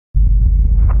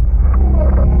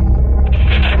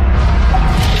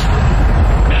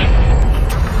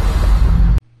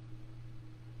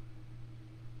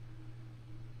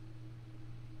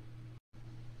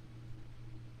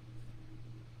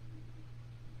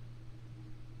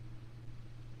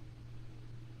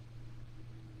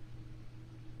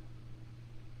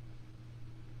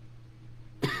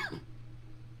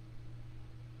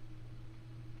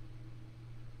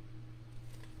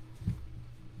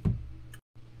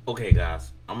Okay,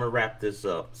 guys, I'm gonna wrap this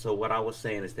up. So what I was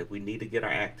saying is that we need to get our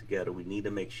act together. We need to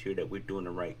make sure that we're doing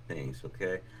the right things.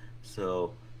 Okay,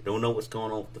 so don't know what's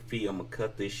going on with the fee. I'm gonna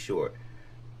cut this short.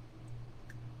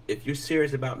 If you're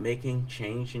serious about making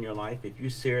change in your life, if you're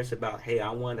serious about, hey,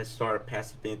 I want to start a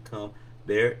passive income,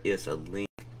 there is a link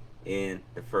in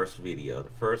the first video,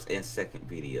 the first and second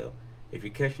video. If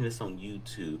you're catching this on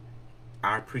YouTube,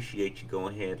 I appreciate you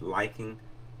going ahead, liking,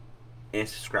 and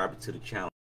subscribing to the channel.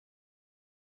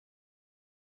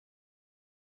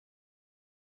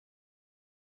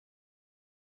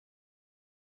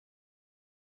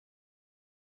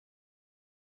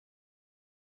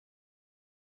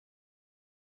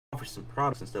 For some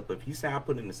products and stuff, but if you say I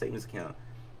put in a savings account,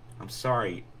 I'm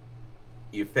sorry,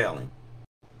 you're failing.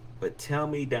 But tell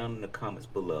me down in the comments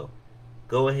below.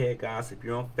 Go ahead, guys, if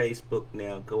you're on Facebook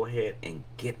now, go ahead and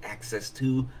get access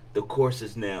to the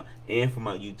courses now, and for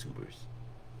my YouTubers.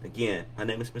 Again, my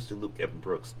name is Mr. Luke Evan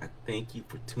Brooks. I thank you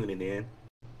for tuning in.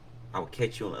 I will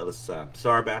catch you on the other side.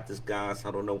 Sorry about this, guys. I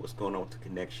don't know what's going on with the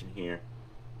connection here.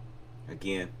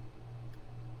 Again,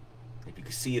 if you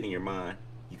can see it in your mind,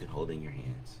 you can hold it in your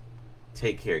hands.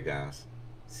 Take care, guys.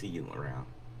 See you around.